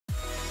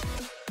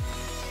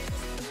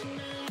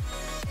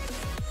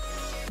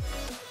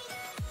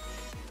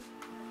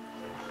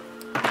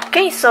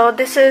Okay, so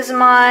this is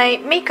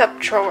my makeup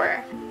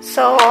drawer.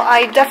 So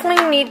I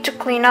definitely need to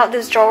clean out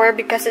this drawer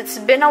because it's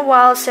been a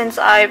while since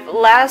I've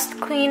last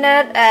cleaned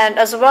it, and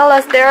as well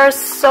as there are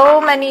so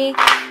many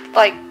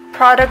like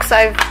products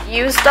I've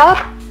used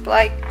up,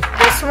 like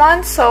this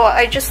one, so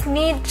I just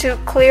need to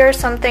clear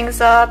some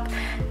things up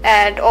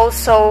and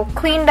also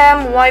clean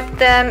them, wipe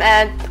them,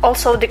 and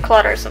also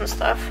declutter some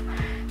stuff.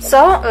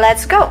 So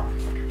let's go.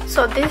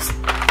 So these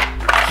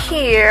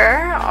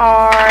here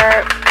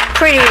are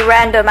pretty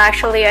random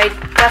actually. I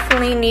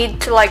definitely need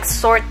to like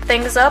sort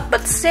things up,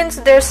 but since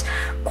there's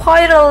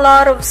quite a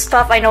lot of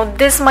stuff, I know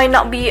this might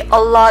not be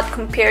a lot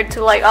compared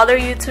to like other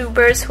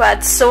YouTubers who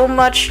had so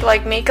much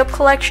like makeup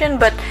collection,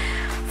 but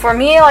for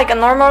me, like a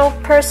normal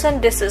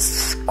person, this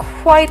is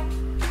quite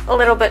a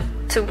little bit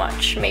too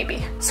much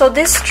maybe. So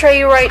this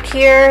tray right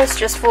here is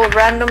just full of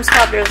random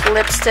stuff. There's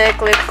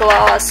lipstick, lip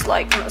gloss,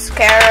 like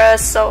mascara,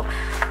 so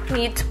I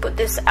need to put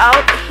this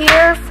out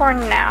here for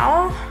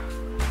now.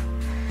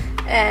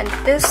 And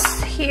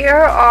this here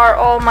are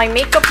all my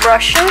makeup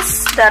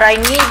brushes that I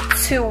need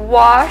to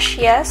wash,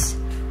 yes.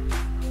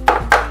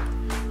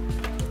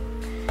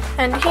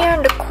 And here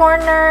in the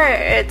corner,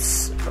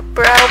 it's a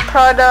brow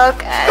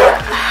product, and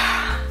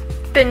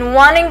I've been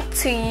wanting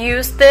to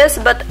use this,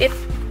 but it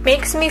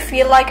makes me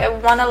feel like I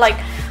want to like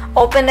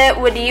open it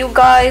with you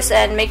guys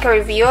and make a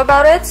review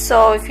about it.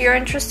 So if you're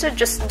interested,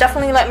 just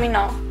definitely let me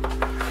know.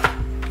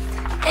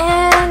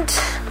 And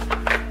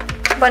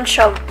a bunch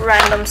of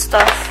random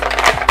stuff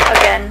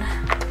again,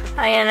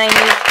 and I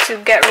need to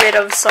get rid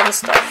of some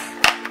stuff.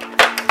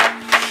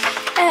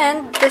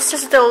 And this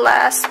is the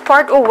last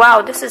part. Oh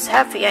wow, this is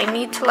heavy. I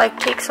need to like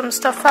take some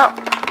stuff out.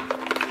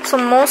 So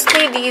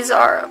mostly these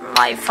are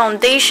my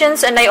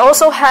foundations, and I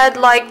also had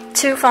like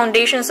 2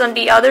 foundations on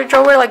the other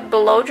drawer, like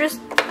below this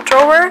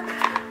drawer,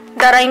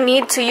 that I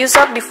need to use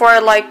up before I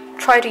like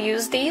try to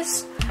use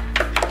these.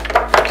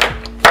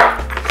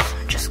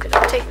 I'm just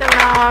gonna take them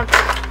out.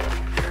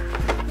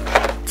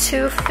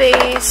 Too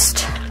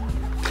Faced,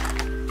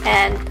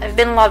 and I've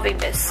been loving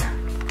this.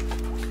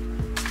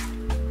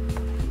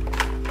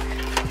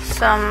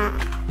 Some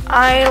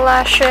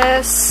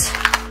eyelashes.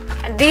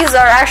 These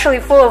are actually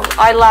full of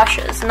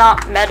eyelashes,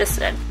 not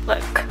medicine.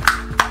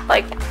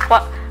 Like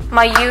what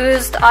my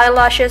used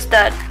eyelashes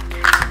that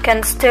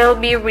can still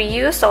be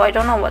reused, so I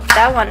don't know what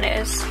that one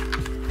is.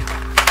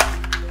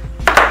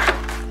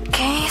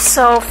 Okay,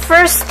 so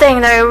first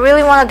thing that I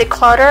really want to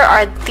declutter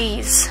are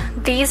these.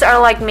 These are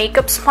like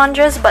makeup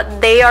sponges,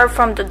 but they are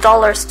from the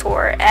dollar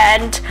store,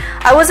 and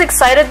I was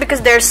excited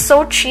because they're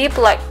so cheap,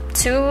 like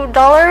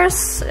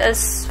 $2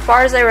 as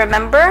far as I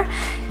remember.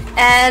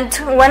 And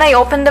when I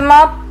opened them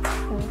up,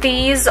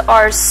 these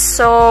are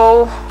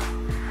so,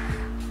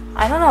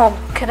 I don't know,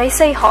 can I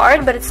say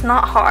hard? But it's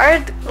not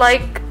hard.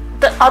 Like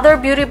the other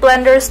beauty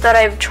blenders that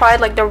I've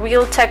tried, like the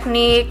Real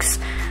Techniques,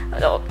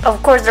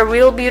 of course the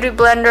Real Beauty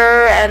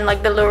Blender, and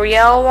like the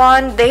L'Oreal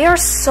one, they are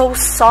so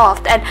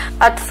soft. And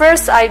at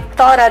first I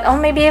thought that, oh,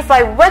 maybe if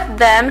I wet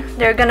them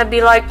they're gonna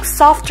be like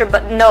softer,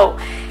 but no.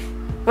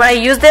 When I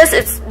use this,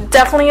 it's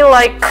definitely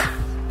like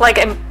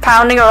I'm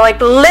pounding or like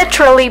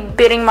literally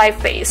beating my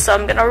face. So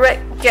I'm gonna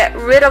get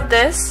rid of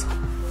this.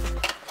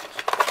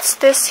 It's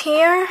this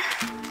here.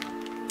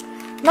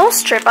 Nose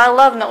strip. I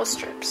love nose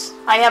strips.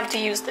 I have to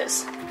use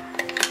this.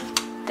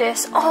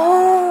 This.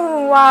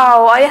 Oh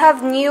wow, I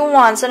have new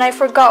ones and I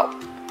forgot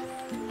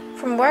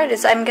from where it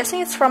is. I'm guessing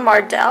it's from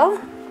Ardell.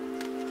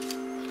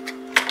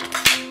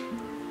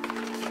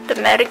 The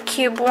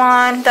Medicube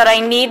one that I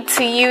need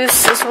to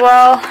use as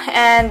well,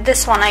 and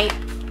this one I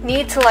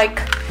need to like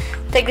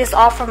take this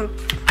off from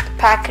the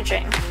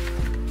packaging.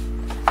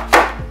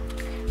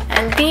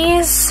 And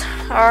these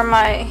are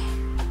my,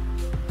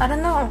 I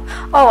don't know.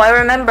 Oh, I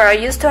remember I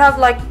used to have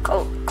like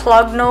a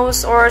clogged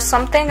nose or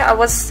something. I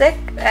was sick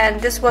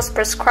and this was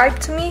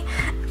prescribed to me.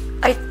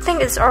 I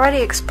think it's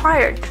already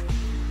expired.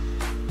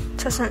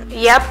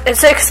 Yep,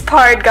 it's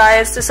expired,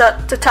 guys. It's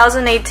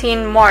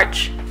 2018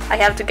 March. I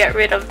have to get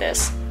rid of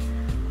this.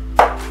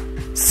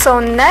 So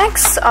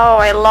next, oh,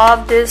 I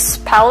love this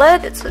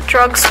palette. It's a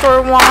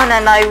drugstore one,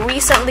 and I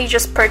recently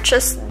just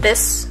purchased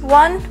this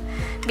one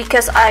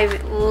because I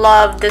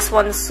love this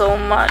one so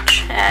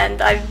much,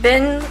 and I've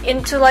been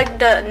into like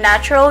the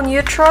natural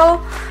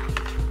neutral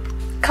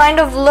kind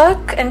of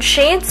look and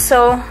shade,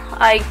 so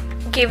I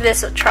gave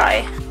this a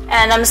try,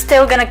 and I'm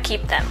still gonna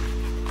keep them.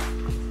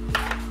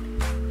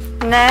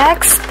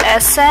 Next,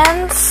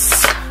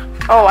 Essence.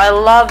 Oh, I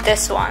love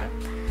this one.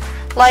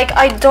 Like,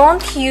 I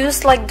don't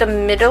use like the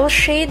middle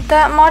shade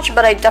that much,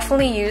 but I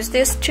definitely use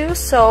this too,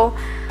 so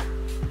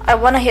I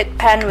want to hit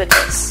pan with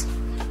this.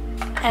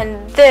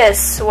 And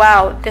this,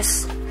 wow,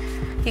 this,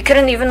 you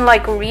couldn't even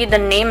like read the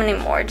name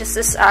anymore. This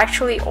is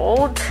actually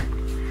old.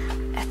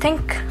 I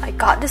think I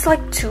got this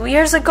like 2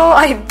 years ago.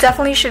 I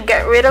definitely should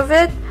get rid of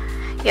it.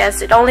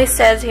 Yes, it only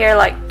says here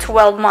like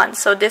 12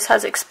 months, so this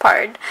has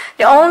expired.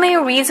 The only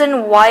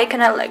reason why I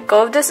cannot let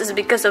go of this is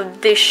because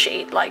of this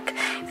shade. Like,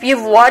 if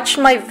you've watched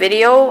my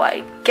video,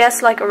 I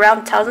guess like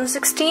around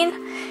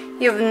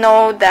 2016, you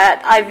know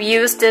that I've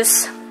used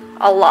this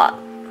a lot.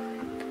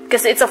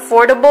 because it's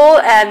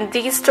affordable, and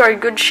these two are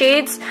good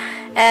shades,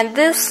 and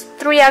these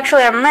three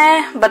actually are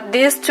meh, but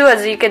these two,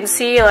 as you can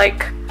see,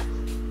 like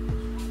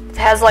it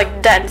has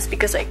like dents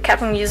because I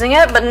kept on using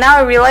it. But now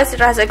I realize it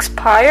has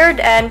expired,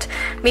 and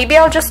maybe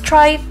I'll just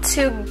try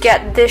to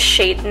get this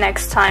shade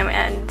next time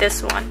and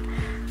this one.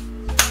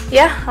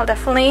 Yeah, I'll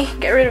definitely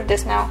get rid of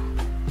this now.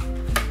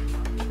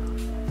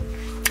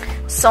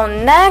 So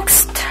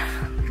next,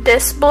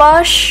 this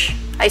blush.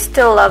 I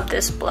still love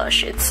this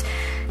blush. It's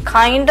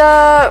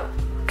kinda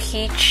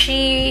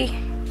peachy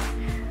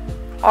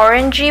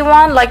orangey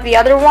one like the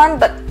other one,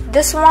 but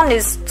this one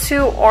is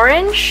too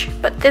orange,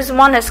 but this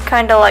one is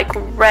kinda like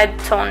red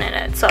tone in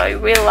it, so I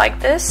really like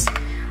this.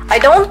 I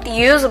don't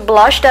use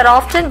blush that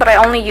often, but I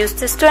only use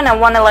this two, and I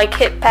want to like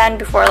hit pan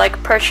before I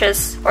like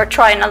purchase or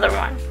try another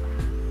one.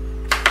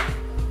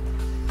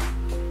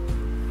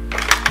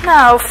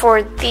 Now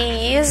for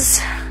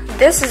these,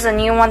 this is a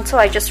new one too.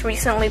 I just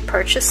recently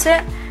purchased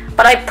it,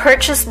 but I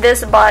purchased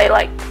this by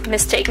like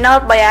mistake,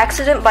 not by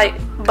accident,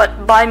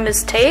 but by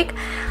mistake.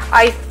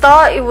 I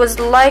thought it was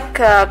like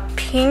a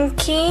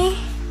pinky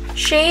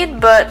shade,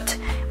 but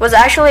it was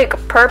actually like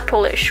a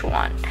purplish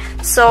one.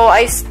 So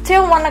I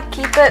still want to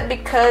keep it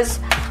because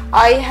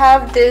I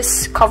have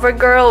this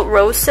CoverGirl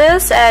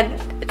Roses, and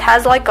it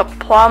has like a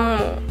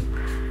plum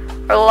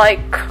or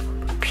like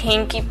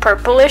pinky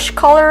purplish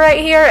color right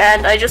here,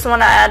 and I just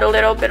want to add a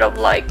little bit of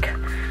like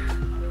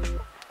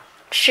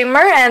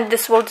shimmer, and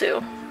this will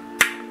do.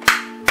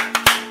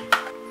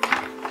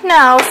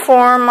 Now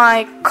for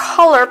my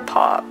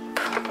ColourPop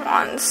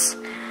ones.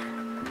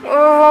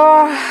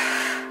 Oh,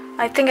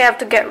 I think I have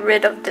to get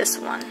rid of this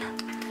one.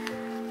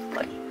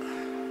 Like,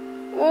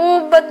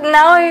 oh, but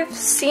now I've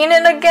seen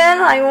it again.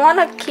 I want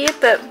to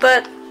keep it,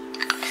 but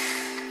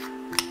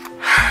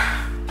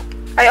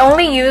I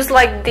only use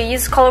like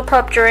these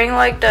ColourPop during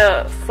like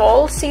the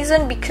fall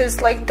season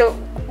because like the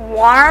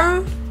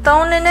warm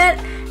tone in it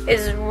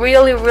is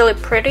really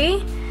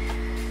pretty.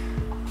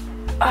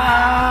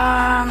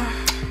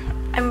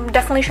 I'm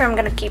definitely sure I'm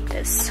gonna keep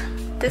this.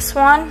 This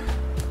one,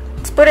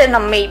 let's put it in a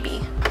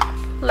maybe.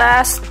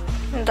 Last,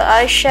 the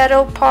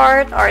eyeshadow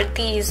part are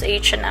these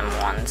H&M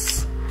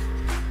ones.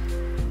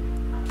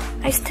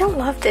 I still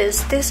love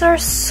this. These are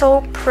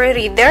so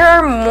pretty. There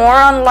are more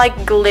on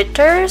like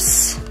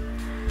glitters.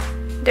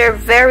 They're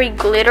very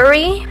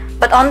glittery,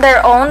 but on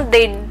their own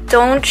they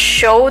don't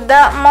show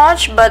that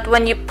much, but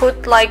when you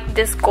put like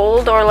this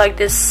gold or like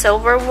this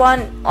silver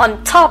one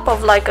on top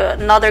of like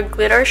another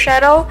glitter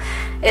shadow,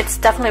 it's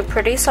definitely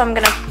pretty, so I'm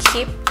gonna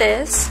keep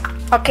this.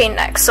 Okay,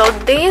 next, so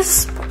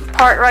this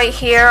part right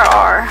here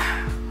are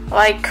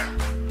like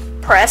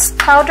pressed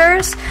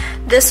powders.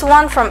 This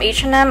one from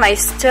H&M, I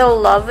still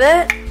love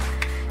it.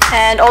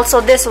 And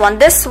also this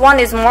one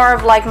is more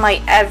of like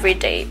my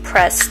everyday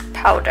pressed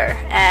powder,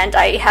 and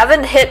I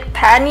haven't hit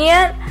pan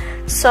yet,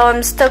 so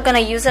I'm still gonna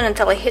use it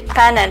until I hit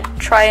pan and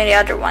try any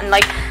other one.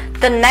 Like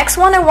the next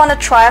one I want to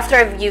try after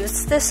I've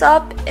used this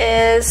up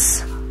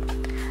is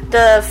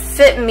the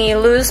Fit Me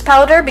loose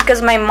powder,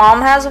 because my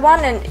mom has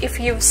one, and if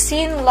you've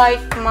seen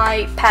like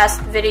my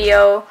past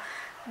video,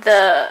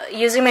 the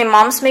using my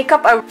mom's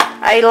makeup,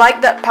 I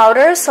like that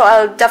powder, so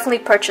I'll definitely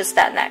purchase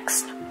that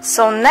next.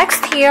 So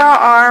next here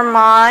are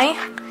my,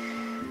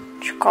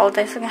 what you call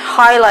this again,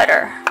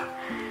 highlighter.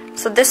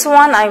 So this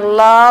one I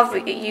love,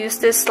 use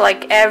this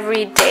like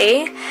every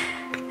day,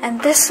 and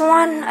this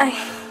one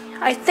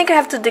I think I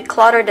have to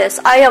declutter this.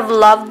 I have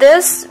loved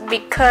this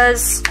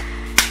because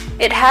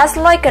it has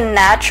like a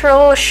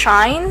natural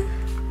shine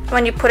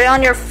when you put it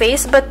on your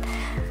face, but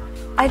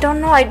I don't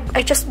know,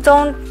 I just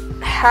don't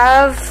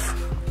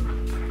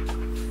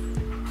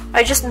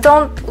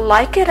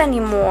like it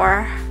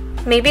anymore.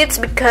 Maybe it's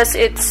because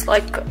it's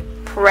like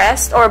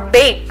pressed or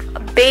baked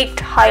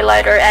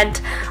highlighter, and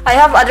I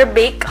have other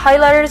baked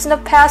highlighters in the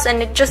past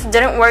and it just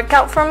didn't work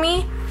out for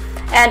me,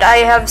 and I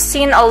have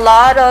seen a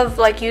lot of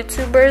like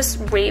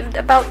YouTubers raved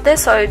about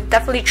this, so I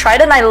definitely tried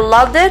it and I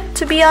loved it,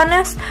 to be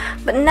honest.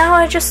 But now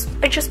I just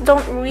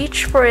don't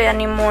reach for it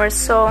anymore.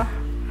 So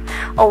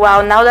oh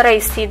wow, now that I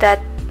see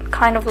that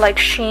kind of like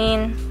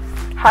sheen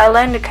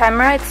highlight in the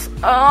camera, it's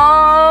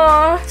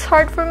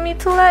hard for me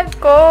to let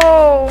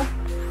go.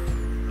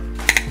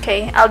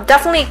 Okay, I'll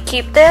definitely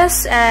keep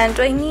this. And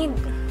do I need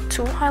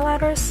 2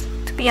 highlighters?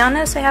 To be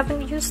honest, I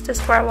haven't used this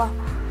for a while.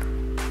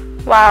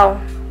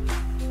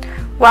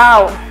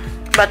 Wow.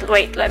 But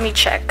wait, let me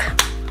check.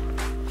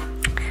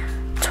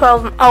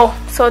 12. Oh,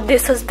 so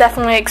this has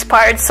definitely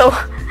expired. So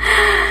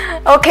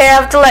okay, I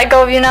have to let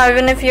go of you now,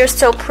 even if you're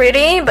still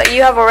pretty, but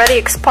you have already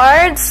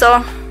expired.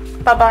 So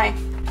bye bye.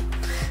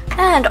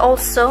 And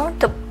also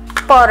the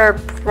butter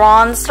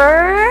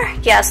bronzer,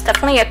 yes,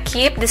 definitely a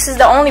keep. This is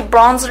the only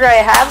bronzer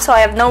I have, so I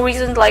have no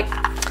reason like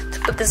to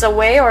put this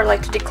away or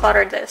like to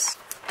declutter this.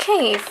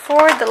 Okay,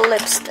 for the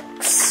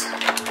lipsticks,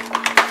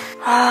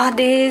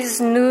 these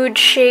nude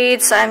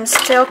shades I'm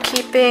still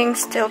keeping.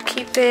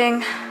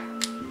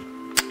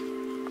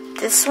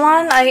 This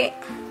one, I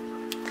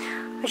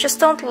just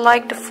don't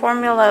like the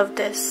formula of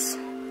this.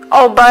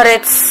 Oh, but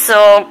it's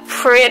so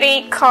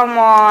pretty, come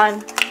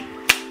on.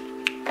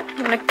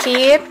 I'm gonna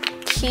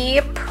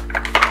keep,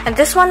 and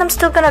this one I'm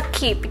still gonna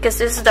keep because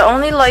this is the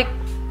only like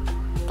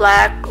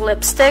black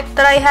lipstick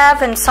that I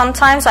have, and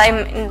sometimes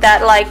I'm in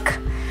that like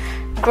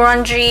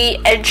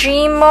grungy,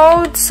 edgy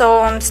mode,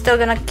 so I'm still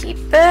gonna keep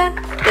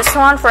it. This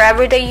one for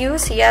everyday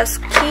use, yes,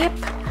 keep.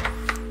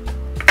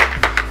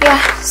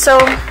 Yeah, so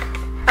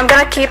I'm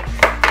gonna keep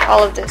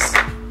all of this.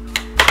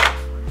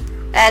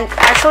 And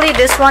actually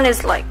this one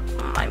is like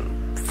my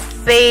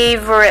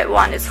favorite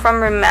one. It's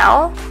from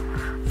Rimmel.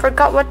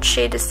 Forgot what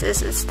shade this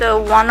is. It's the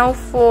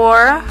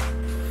 104.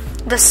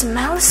 The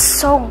smell is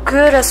so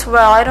good as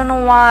well. I don't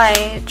know why.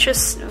 It's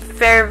just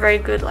very, very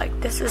good.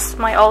 Like, this is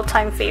my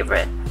all-time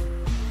favorite.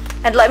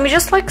 And let me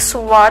just like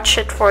swatch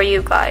it for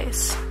you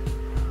guys.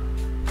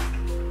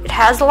 It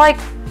has like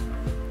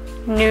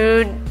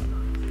nude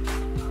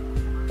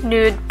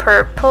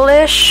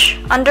purplish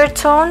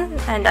undertone,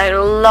 and I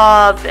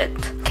love it.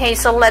 Okay,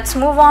 so let's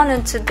move on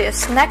into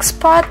this next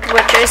pot,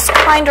 which is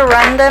kind of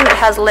random. It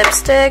has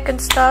lipstick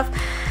and stuff.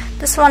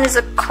 This one is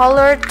a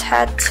color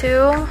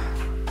tattoo.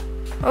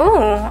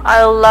 Oh,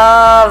 I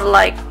love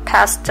like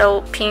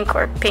pastel pink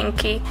or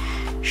pinky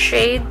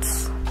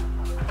shades.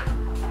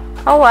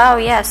 Oh wow,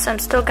 yes, I'm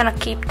still gonna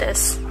keep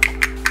this.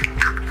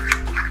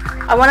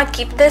 I want to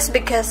keep this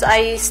because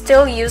I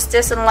still use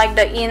this in like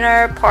the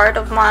inner part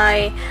of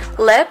my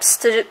lips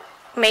to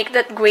make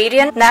that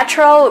gradient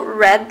natural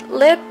red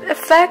lip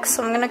effect.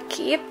 So I'm gonna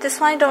keep this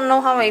one. I don't know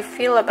how I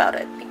feel about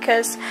it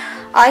because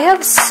I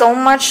have so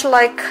much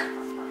like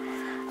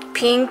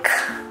pink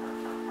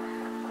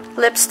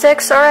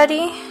lipsticks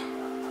already.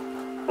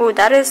 Oh,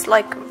 that is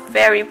like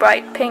very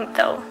bright pink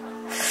though,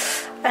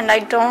 and I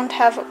don't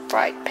have a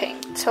bright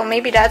pink, so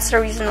maybe that's the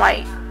reason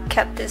why I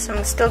kept this.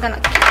 I'm still gonna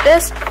keep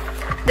this.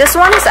 This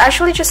one is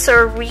actually just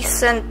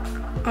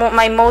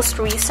my most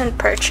recent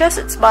purchase.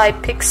 It's by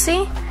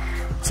Pixie.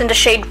 It's in the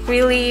shade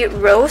Really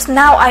Rose.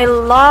 Now I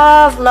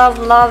love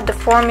the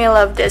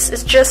formula of this.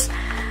 It's just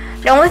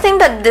the only thing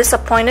that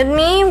disappointed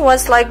me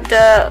was like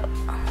the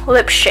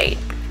lip shade,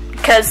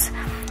 because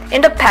in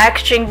the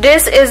packaging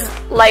this is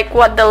like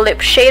what the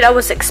lip shade I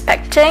was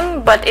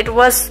expecting, but it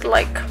was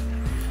like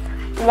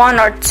 1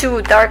 or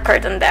 2 darker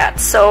than that.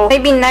 So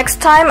maybe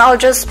next time I'll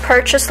just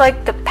purchase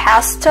like the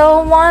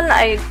pastel one.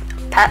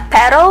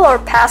 Petal or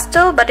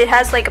pastel, but it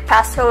has like a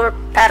pastel or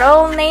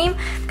petal name,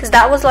 because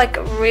that was like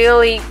a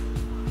really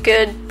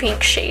good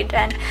pink shade,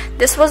 and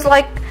this was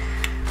like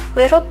a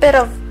little bit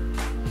of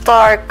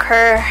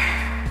darker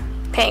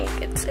pink.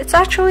 It's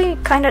actually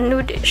kind of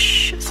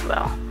nudish as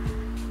well.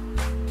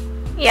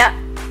 Yeah,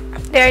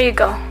 there you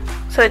go.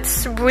 So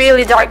it's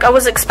really dark. I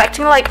was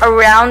expecting like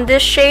around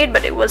this shade,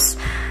 but it was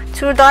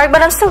too dark.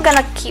 But I'm still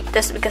gonna keep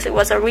this because it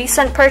was a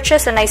recent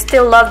purchase and I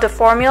still love the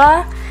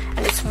formula,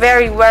 and it's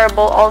very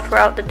wearable all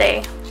throughout the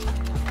day.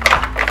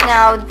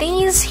 Now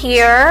these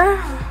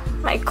here,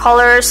 my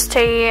Color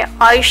Stay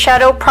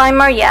eyeshadow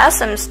primer.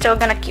 Yes, I'm still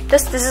gonna keep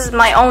this. This is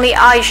my only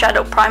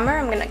eyeshadow primer.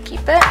 I'm gonna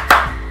keep it.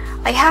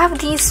 I have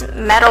these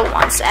metal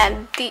ones,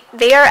 and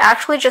they are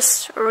actually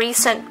just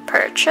recent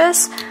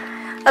purchase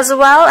as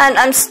well, and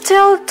I'm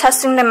still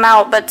testing them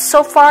out, but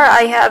so far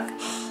I have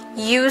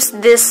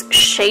used this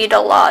shade a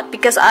lot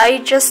because I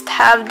just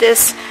have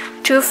this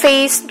Too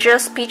Faced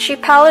Just Peachy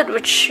palette,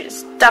 which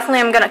is definitely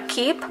I'm gonna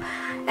keep,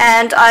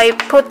 and I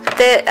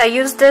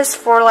use this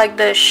for like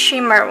the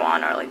shimmer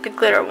one or like the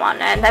glitter one,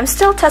 and I'm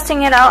still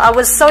testing it out. I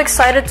was so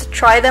excited to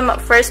try them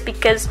at first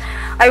because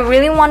I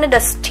really wanted a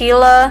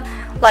Stila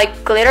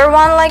like glitter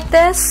one like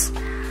this,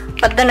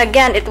 but then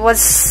again it was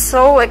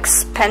so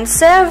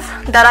expensive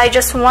that I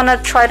just want to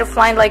try to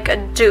find like a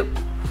dupe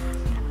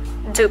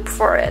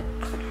for it.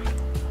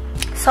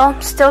 So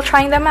I'm still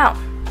trying them out.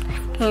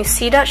 Can you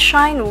see that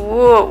shine?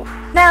 Whoa.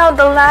 Now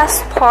the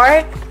last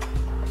part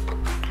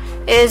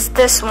is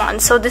this one.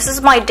 So this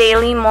is my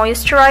daily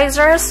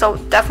moisturizer, so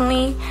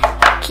definitely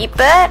keep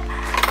it.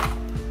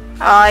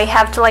 I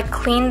have to like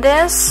clean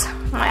this.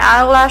 My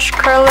eyelash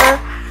curler,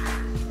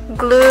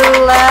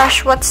 glue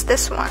lash. What's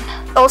this one?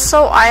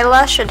 Also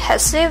eyelash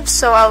adhesive,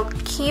 so I'll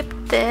keep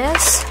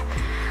this.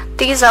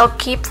 These I'll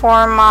keep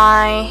for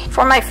my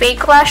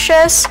fake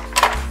lashes.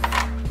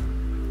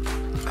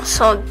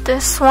 So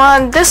this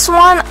one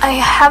I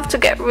have to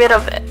get rid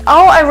of it.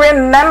 Oh, I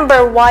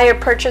remember why I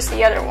purchased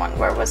the other one.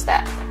 Where was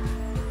that?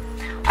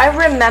 I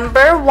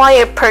remember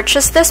why I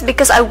purchased this,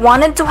 because I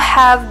wanted to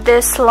have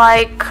this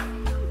like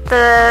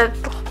the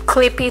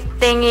clippy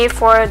thingy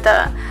for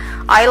the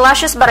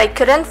eyelashes, but I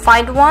couldn't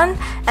find one,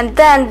 and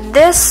then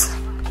this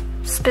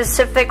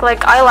specific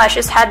like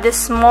eyelashes had this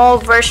small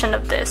version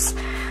of this,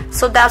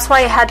 so that's why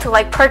I had to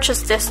like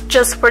purchase this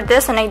just for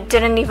this, and I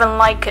didn't even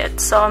like it,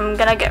 so I'm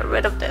gonna get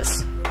rid of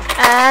this.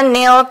 And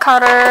nail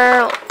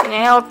cutter,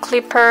 nail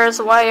clippers,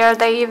 why are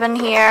they even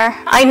here?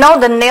 I know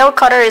the nail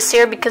cutter is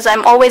here because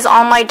I'm always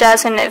on my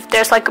desk, and if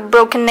there's like a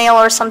broken nail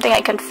or something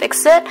I can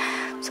fix it,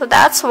 so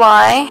that's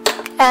why.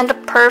 And a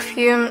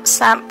perfume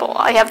sample,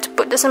 I have to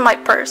put this in my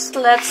purse.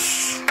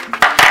 Let's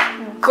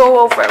go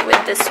over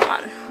with this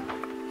one.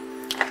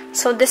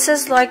 So this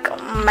is like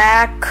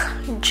MAC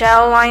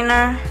gel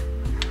liner.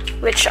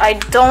 which I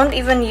don't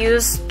even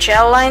use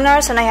gel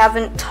liners, and I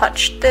haven't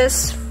touched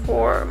this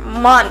for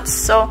months.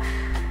 So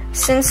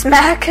since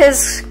MAC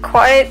is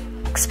quite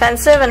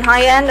expensive and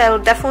high-end, I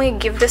will definitely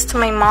give this to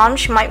my mom.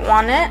 She might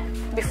want it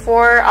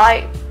before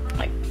I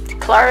like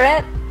declare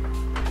it.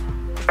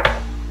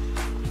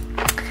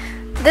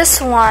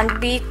 This one,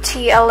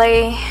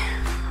 BTLA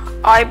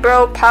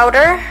eyebrow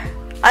powder.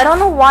 I don't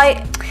know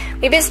why,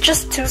 maybe it's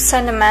just too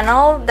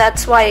sentimental.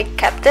 That's why I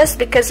kept this,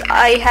 because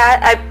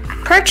I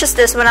purchased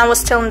this when I was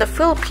still in the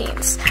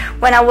Philippines,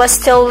 when I was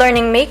still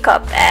learning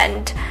makeup,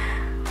 and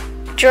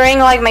during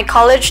like my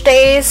college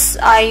days,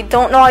 I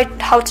don't know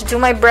how to do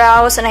my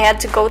brows, and I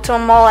had to go to a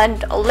mall,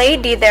 and a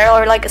lady there,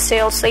 or like a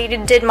sales lady,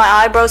 did my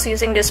eyebrows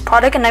using this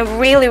product, and I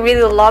really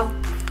loved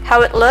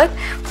how it looked.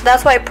 So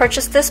that's why I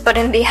purchased this, but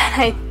in the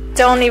end I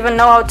don't even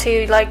know how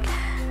to like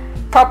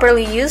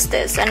properly use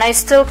this, and I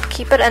still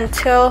keep it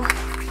until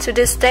to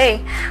this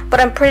day. But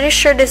I'm pretty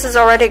sure this is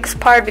already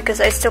expired,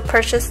 because I still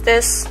purchased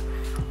this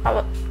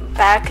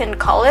back in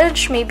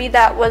college. Maybe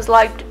that was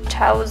like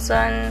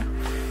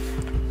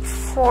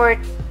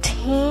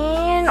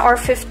 2014 or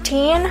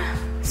 15.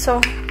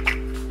 So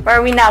where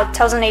are we now?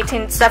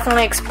 2018. It's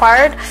definitely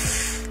expired,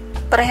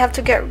 but I have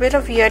to get rid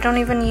of you. I don't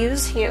even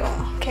use you.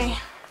 Okay,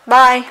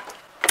 bye.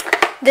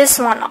 This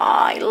one, oh,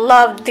 I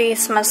love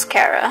this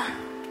mascara.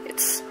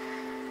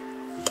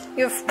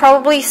 You've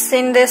probably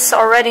seen this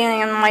already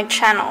on my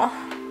channel.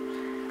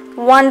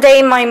 One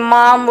day my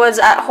mom was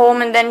at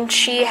home, and then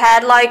she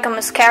had like a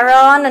mascara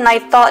on, and I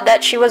thought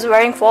that she was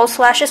wearing false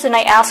lashes, and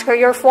I asked her,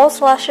 "Your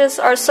false lashes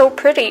are so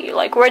pretty,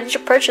 like where did you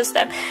purchase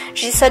them?"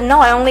 She said,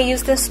 "No, I only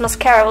use this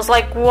mascara." I was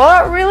like,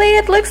 "What? Really?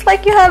 It looks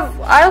like you have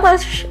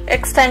eyelash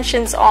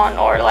extensions on,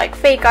 or like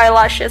fake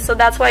eyelashes." So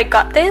that's why I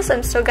got this.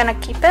 I'm still gonna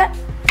keep it.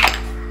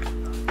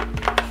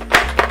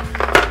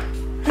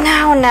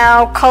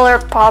 Now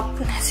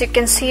ColourPop. As you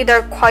can see,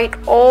 they're quite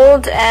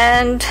old,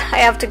 and I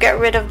have to get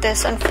rid of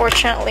this,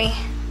 unfortunately.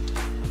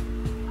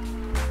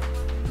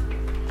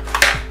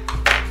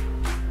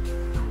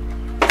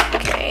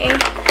 Okay,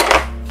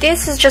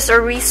 this is just a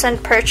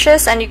recent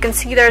purchase, and you can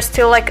see there's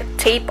still like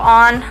tape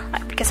on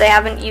because I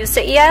haven't used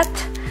it yet,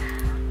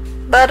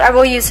 but I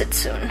will use it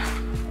soon.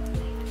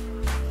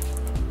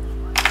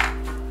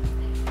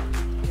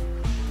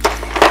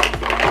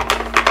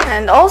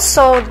 And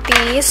also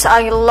these,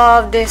 I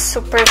love these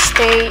Super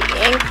Stay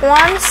ink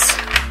ones.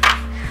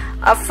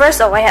 At first,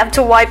 oh, I have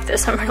to wipe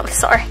this, I'm really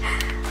sorry.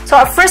 So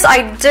at first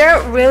I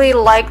didn't really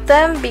like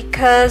them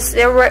because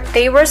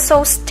they were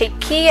so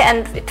sticky,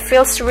 and it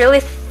feels really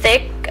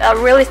thick, a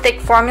really thick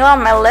formula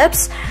on my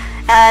lips.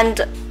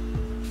 And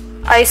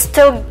I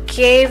still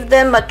gave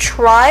them a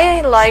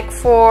try like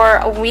for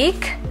a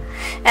week,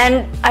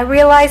 and I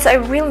realized I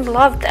really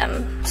love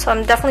them. So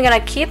I'm definitely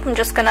gonna keep. I'm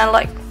just gonna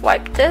like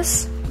wipe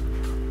this.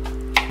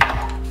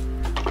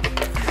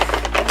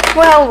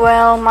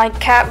 Well, my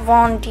Kat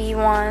Von D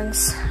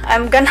ones.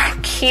 I'm gonna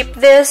keep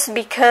this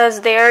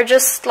because they are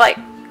just like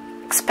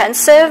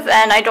expensive,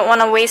 and I don't want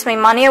to waste my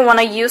money. I want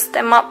to use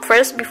them up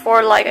first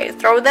before like I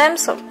throw them,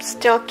 so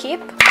still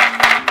keep.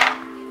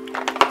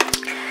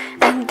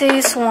 And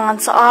these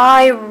ones,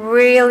 I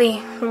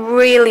really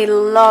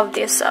love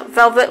this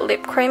velvet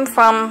lip cream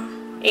from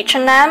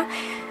H&M.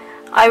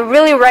 I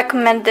really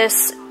recommend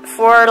this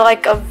for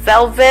like a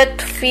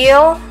velvet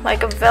feel,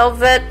 like a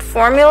velvet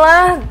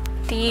formula.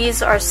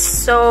 These are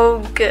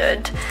so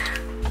good.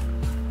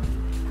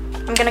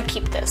 I'm gonna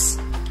keep this.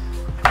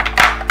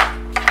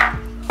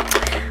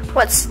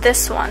 What's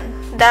this one?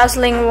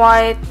 Dazzling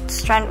White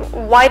Strand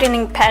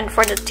Whitening Pen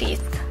for the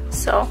teeth.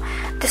 So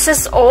this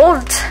is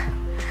old,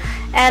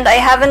 and I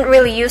haven't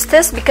really used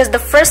this because the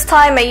first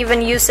time I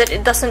even used it,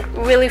 it doesn't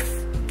really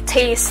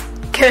taste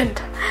good.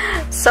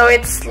 So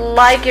it's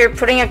like you're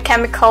putting a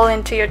chemical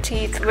into your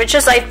teeth, which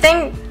is, I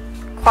think,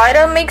 quite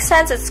makes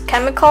sense. It's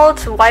chemical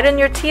to whiten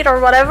your teeth or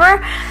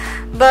whatever,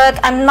 but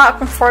I'm not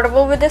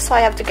comfortable with this, so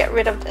I have to get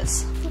rid of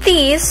this.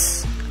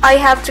 These I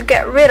have to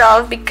get rid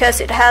of because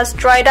it has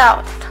dried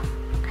out,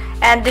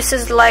 and this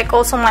is like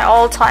also my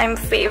all-time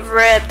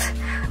favorite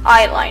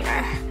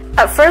eyeliner.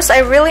 At first I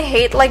really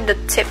hate like the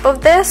tip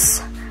of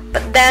this,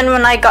 but then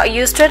when I got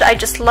used to it, I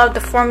just love the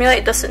formula.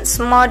 It doesn't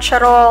smudge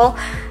at all,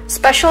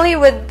 especially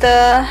with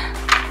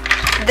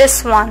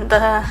this one,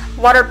 the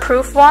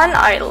waterproof one.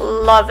 I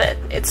love it.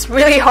 It's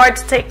really hard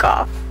to take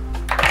off.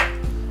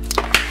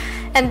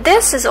 And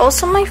this is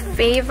also my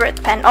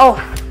favorite pen. Oh,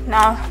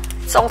 no,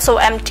 it's also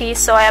empty,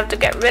 so I have to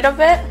get rid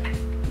of it.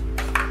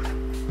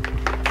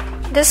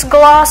 This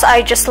gloss,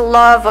 I just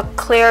love a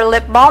clear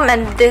lip balm,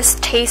 and this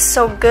tastes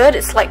so good.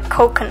 It's like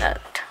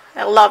coconut.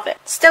 I love it.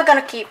 Still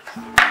gonna keep.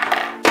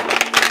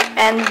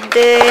 And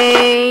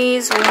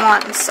these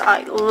ones,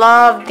 I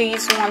love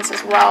these ones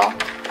as well.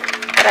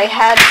 But I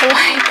had to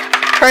like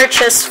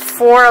purchase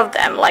 4 of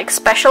them, like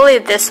especially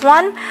this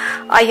one.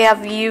 I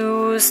have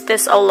used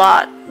this a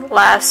lot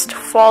last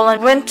fall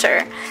and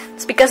winter.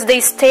 It's because they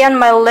stay on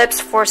my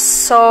lips for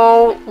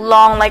so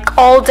long, like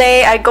all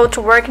day. I go to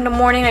work in the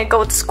morning, I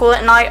go to school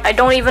at night, I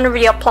don't even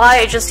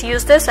reapply, I just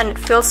use this and it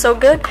feels so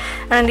good.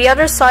 And on the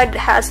other side it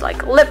has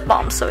like lip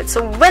balm, so it's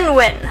a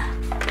win-win.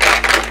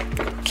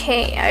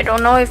 Okay, I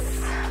don't know if...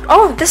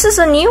 oh, this is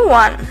a new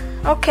one.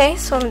 Okay,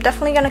 so I'm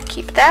definitely gonna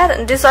keep that.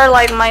 And these are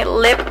like my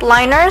lip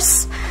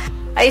liners.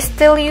 I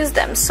still use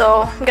them,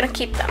 so I'm gonna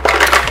keep them.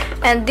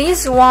 And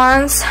these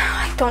ones,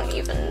 I don't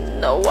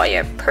even know why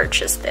I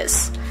purchased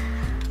this.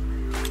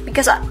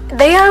 Because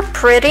they are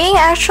pretty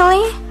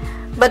actually,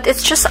 but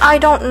it's just I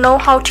don't know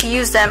how to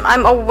use them.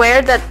 I'm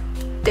aware that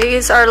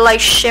these are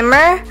like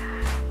shimmer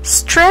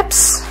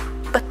strips,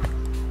 but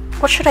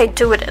what should I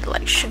do with it?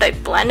 Like, should I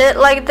blend it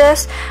like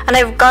this? And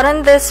I've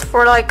gotten this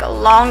for like a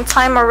long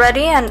time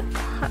already, and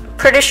I'm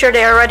pretty sure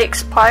they already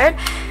expired.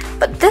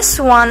 But this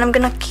one, I'm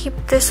gonna keep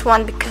this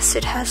one because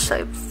it has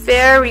a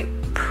very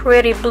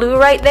pretty blue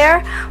right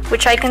there,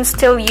 which I can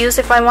still use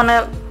if I want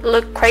to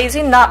look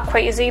crazy. Not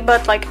crazy,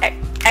 but like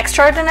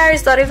extraordinary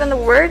is not even the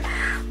word.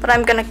 But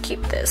I'm gonna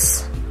keep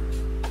this.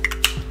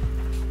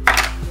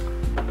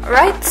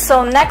 Alright,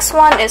 so next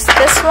one is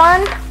this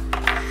one.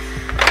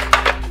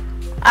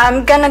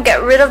 I'm gonna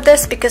get rid of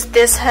this because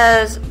this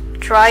has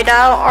dried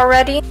out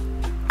already.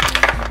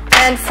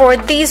 And for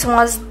these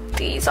ones,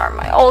 these are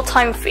my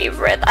all-time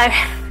favorite.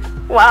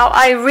 Wow,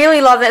 I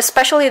really love it,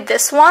 especially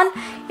this one.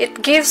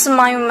 It gives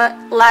my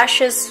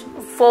lashes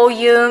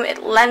volume,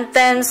 it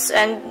lengthens,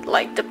 and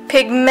like the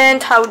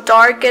pigment, how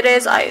dark it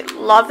is, I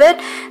love it.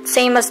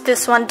 Same as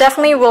this one.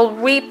 Definitely will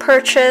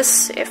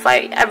repurchase if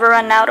I ever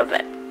run out of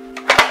it.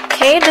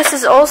 Okay, this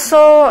is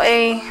also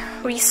a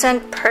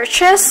recent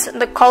purchase,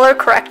 the color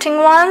correcting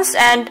ones,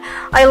 and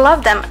I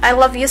love them. I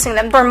love using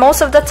them. For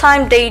most of the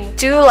time they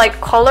do like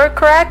color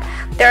correct.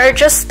 They're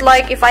just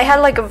like, if I had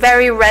like a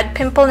very red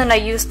pimple and I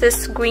use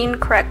this green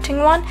correcting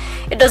one,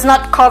 it does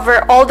not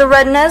cover all the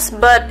redness,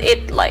 but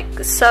it like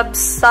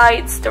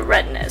subsides the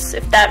redness,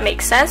 if that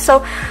makes sense.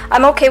 So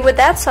I'm okay with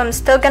that, so I'm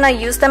still gonna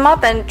use them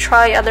up and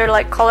try other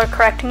like color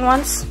correcting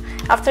ones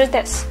after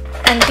this.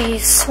 And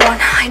this one,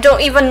 I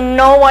don't even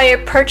know why I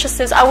purchased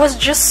this. I was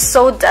just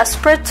so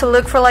desperate to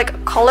look for like a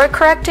color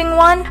correcting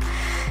one,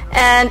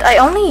 and I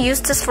only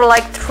used this for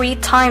like 3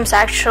 times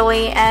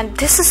actually, and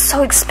this is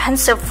so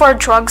expensive for a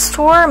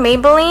drugstore.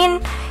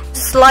 Maybelline,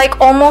 it's like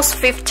almost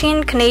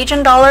 15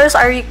 Canadian dollars.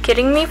 Are you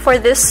kidding me for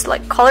this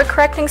like color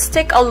correcting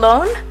stick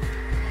alone?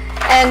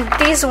 And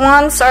these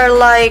ones are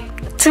like,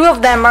 2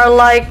 of them are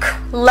like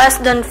less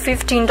than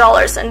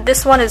 $15, and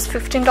this one is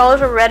 $15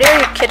 already. Are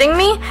you kidding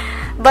me?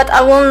 But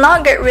I will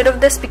not get rid of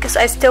this because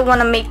I still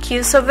want to make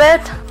use of it.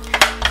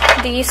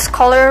 This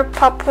Color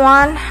Pop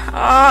one,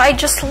 I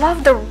just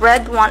love the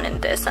red one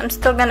in this. I'm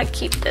still gonna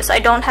keep this. I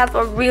don't have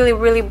a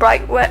really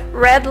bright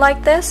red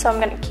like this, so I'm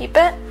gonna keep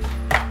it.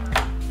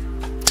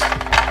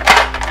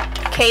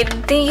 Okay,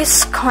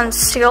 this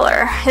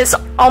concealer is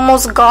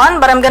almost gone,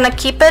 but I'm gonna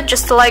keep it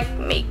just to like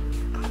make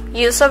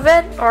use of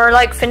it or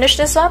like finish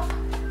this up.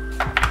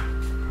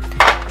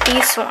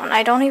 This one,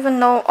 I don't even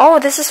know. Oh,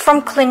 this is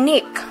from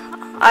Clinique.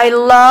 I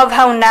love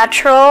how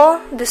natural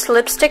this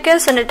lipstick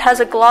is, and it has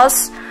a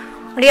gloss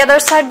on the other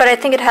side, but I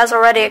think it has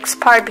already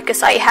expired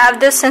because I have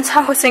this since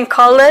I was in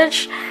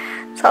college,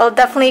 so I'm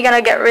definitely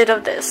gonna get rid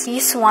of this.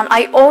 This one,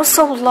 I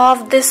also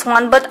love this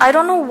one, but I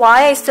don't know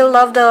why I still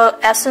love the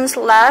Essence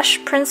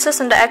Lash Princess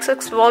and the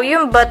XX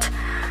Volume, but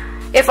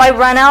if I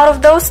run out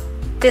of those,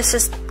 this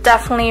is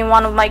definitely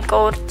one of my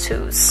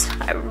go-tos.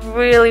 I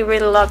really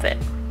love it.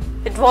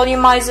 It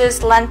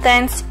volumizes,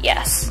 lengthens,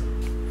 yes.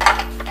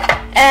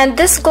 And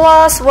this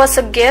gloss was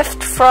a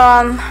gift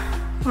from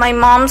my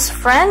mom's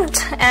friend,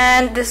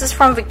 and this is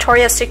from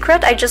Victoria's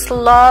Secret. I just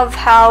love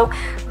how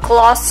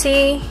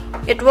glossy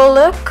it will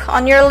look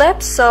on your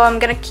lips, so I'm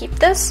gonna keep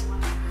this.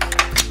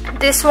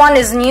 This one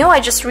is new, I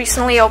just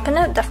recently opened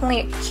it,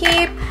 definitely a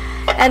keep.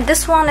 And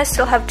this one I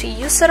still have to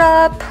use it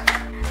up.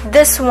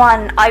 This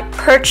one, I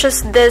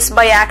purchased this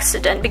by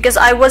accident because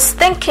I was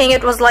thinking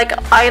it was like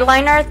an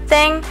eyeliner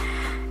thing,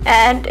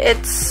 and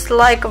it's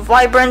like a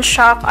vibrant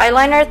sharp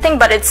eyeliner thing,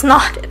 but it's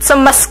not. It's a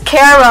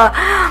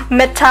mascara,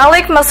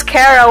 metallic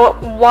mascara.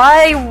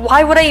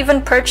 Why would I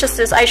even purchase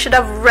this? I should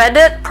have read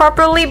it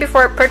properly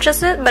before I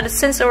purchased it, but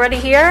since it's already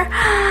here,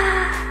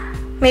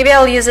 maybe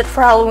I'll use it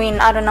for Halloween.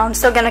 I don't know, I'm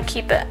still gonna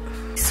keep it.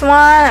 This one,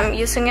 I'm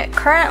using it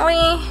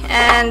currently,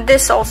 and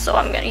this also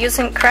I'm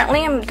using it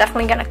currently. I'm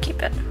definitely gonna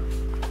keep it.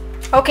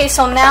 Okay,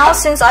 so now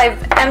since I've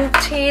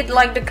emptied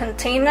like the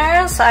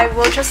containers, I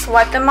will just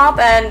wipe them up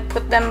and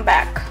put them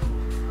back.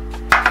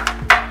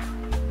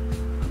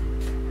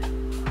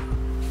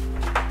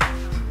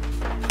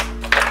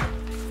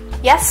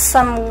 Yes,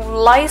 some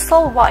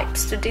Lysol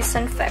wipes to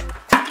disinfect.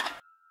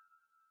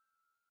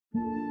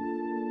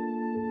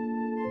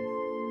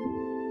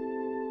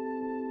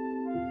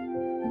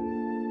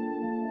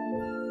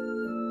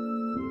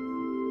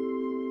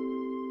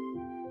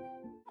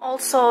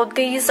 Also,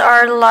 these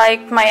are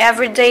like my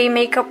everyday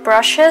makeup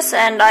brushes,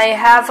 and I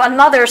have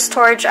another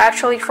storage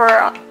actually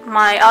for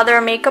my other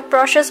makeup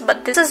brushes,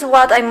 but this is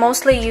what I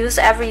mostly use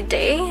every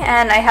day,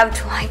 and I have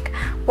to like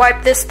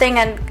wipe this thing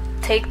and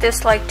take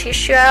this like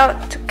tissue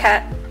out to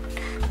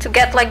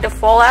get like the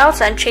fallouts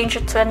and change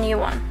it to a new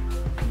one.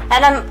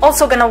 And I'm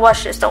also gonna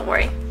wash this, don't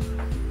worry.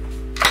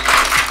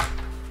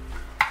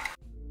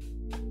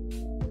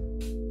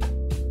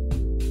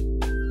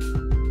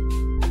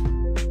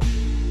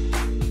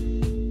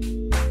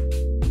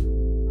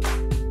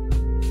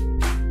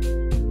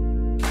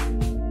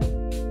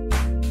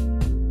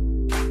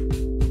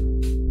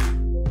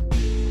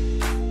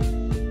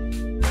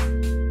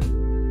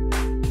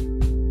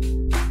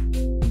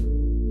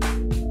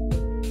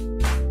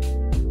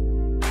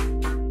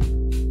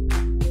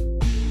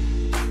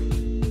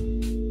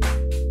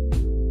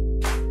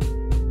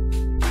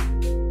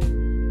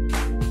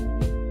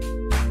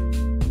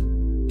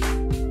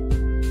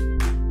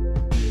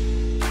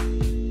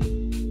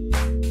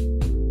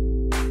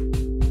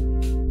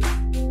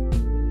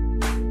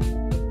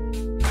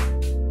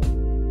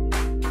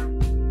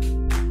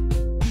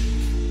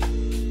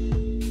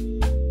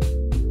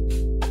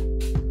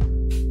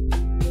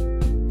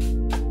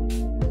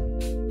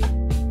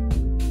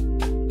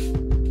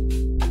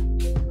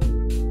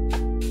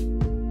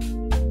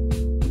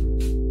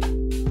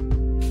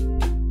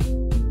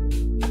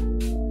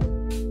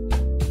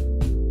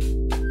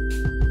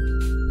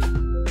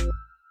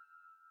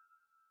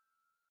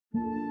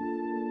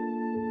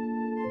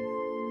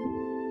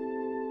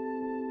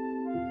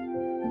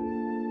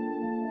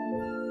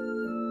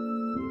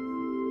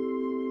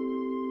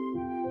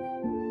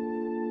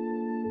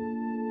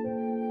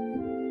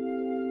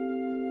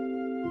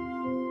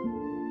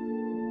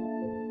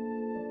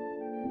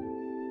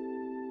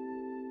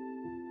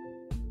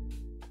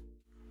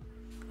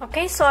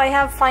 Okay, so I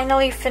have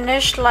finally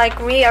finished like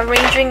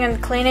rearranging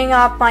and cleaning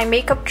up my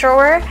makeup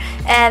drawer,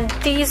 and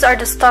these are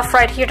the stuff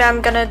right here that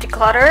I'm gonna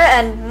declutter,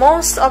 and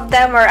most of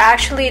them are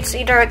actually, it's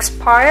either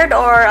expired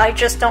or I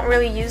just don't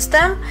really use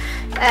them,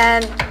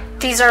 and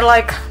these are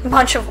like a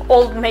bunch of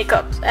old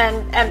makeups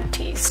and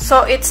empties.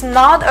 So it's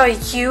not a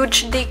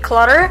huge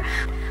declutter,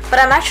 but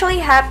I'm actually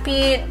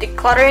happy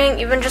decluttering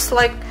even just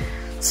like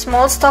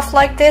small stuff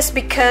like this,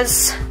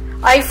 because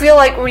I feel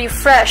like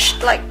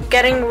refreshed, like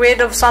getting rid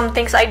of some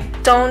things I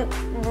don't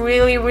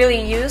really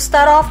use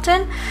that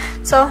often,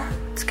 so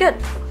it's good.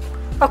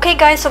 Okay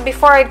guys, so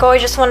before I go, I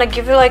just want to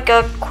give you like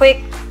a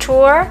quick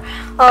tour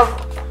of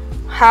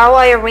how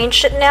I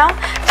arranged it now.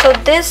 So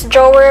this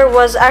drawer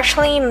was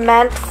actually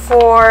meant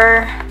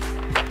for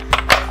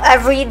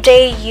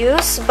everyday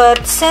use,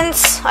 but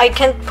since I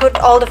can't put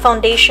all the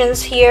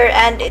foundations here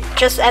and it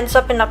just ends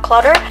up in a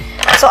clutter,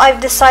 so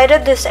I've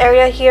decided this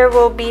area here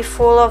will be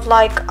full of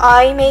like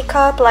eye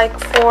makeup, like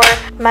for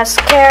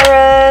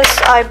mascaras,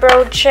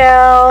 eyebrow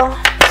gel,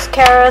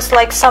 mascaras,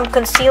 like some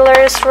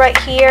concealers right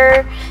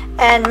here,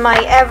 and my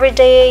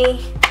everyday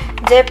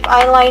dip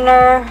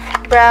eyeliner,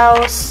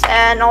 brows,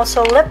 and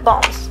also lip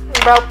balms,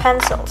 brow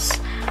pencils.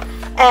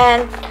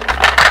 And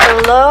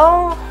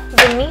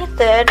beneath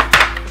it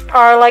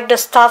are like the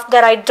stuff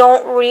that I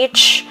don't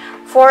reach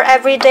for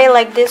every day,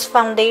 like these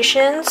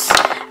foundations.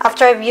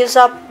 After I've used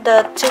up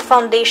the 2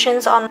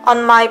 foundations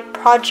on my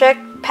project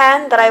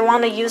pan that I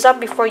want to use up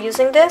before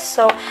using this,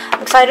 so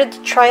I'm excited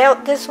to try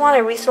out this one. I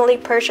recently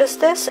purchased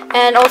this.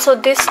 And also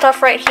this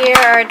stuff right here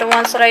are the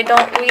ones that I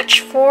don't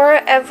reach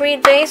for every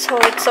day, so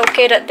it's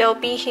okay that they'll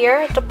be here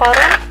at the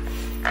bottom.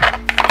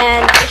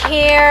 And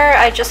here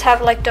I just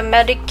have like the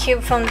Medic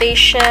Cube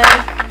foundation,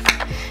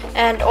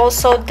 and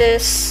also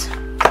this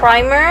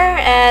primer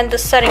and the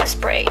setting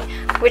spray,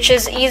 which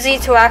is easy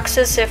to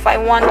access if I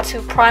want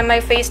to prime my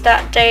face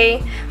that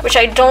day, which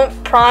I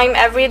don't prime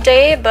every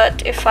day,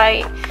 but if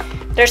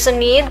there's a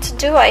need to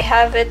do, I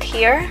have it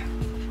here.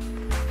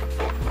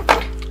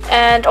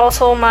 And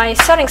also my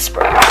setting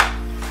spray.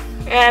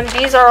 And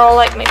these are all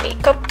like my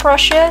makeup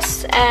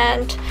brushes.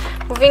 And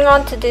moving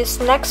on to this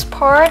next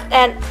part,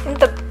 and in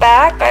the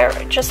back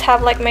I just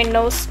have like my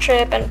nose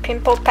strip and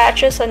pimple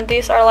patches, and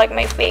these are like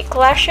my fake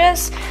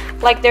lashes,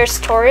 like their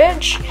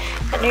storage.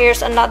 And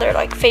here's another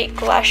like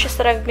fake lashes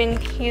that I've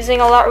been using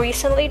a lot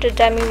recently, the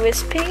Demi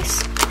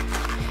Wispies.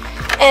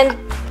 And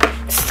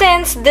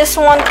since this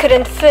one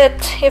couldn't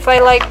fit if I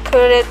like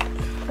put it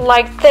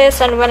like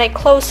this, and when I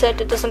close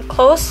it, it doesn't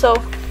close, so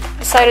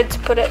decided to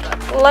put it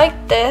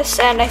like this.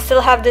 And I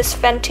still have this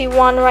Fenty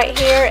one right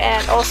here,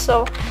 and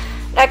also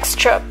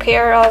extra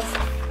pair of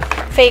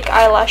fake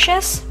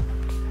eyelashes.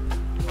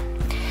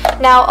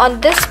 Now on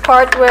this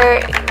part where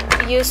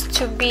it used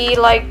to be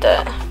like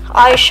the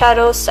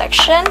eyeshadow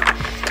section,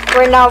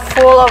 we're now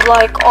full of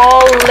like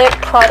all lip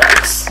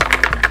products.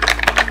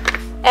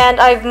 And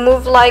I've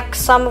moved like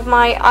some of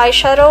my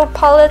eyeshadow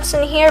palettes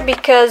in here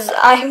because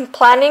I'm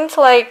planning to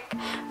like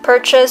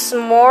purchase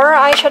more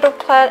eyeshadow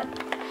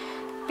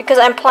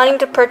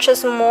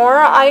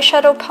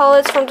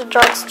palettes from the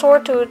drugstore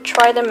to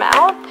try them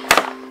out.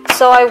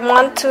 So I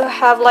want to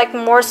have like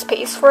more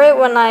space for it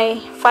when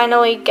I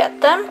finally get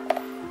them.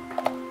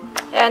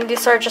 And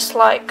these are just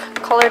like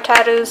color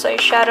tattoos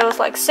eyeshadows,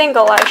 like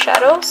single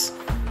eyeshadows.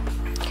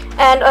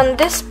 And on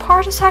this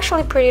part is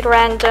actually pretty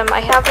random. I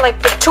have like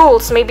the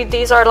tools. Maybe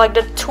these are like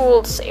the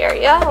tools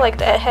area, like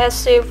the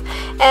adhesive.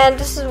 And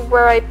this is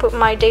where I put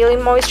my daily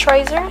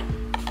moisturizer.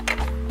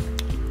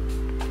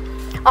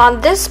 On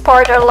this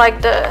part are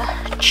like the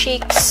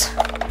cheeks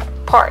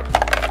part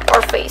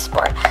or face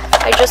part.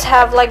 I just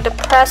have like the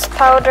pressed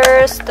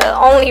powders, the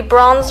only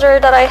bronzer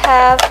that I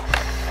have,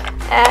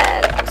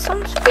 and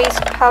some face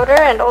powder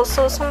and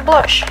also some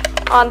blush.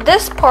 On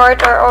this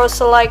part are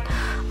also like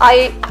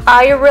eyelid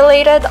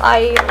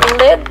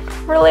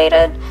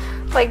related,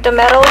 like the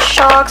metal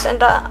shocks and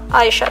the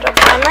eyeshadow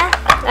primer.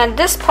 And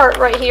this part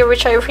right here,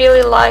 which I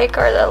really like,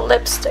 are the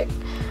lipstick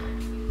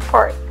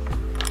part.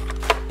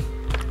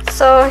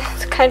 So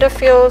it kind of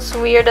feels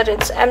weird that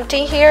it's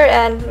empty here,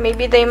 and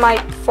maybe they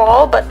might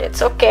fall, but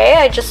it's okay.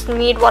 I just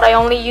need what I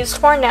only use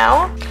for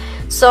now.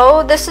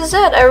 So this is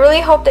it. I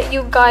really hope that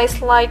you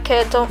guys like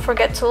it. Don't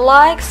forget to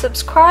like,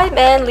 subscribe,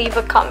 and leave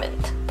a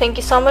comment. Thank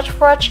you so much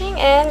for watching,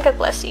 and God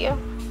bless you.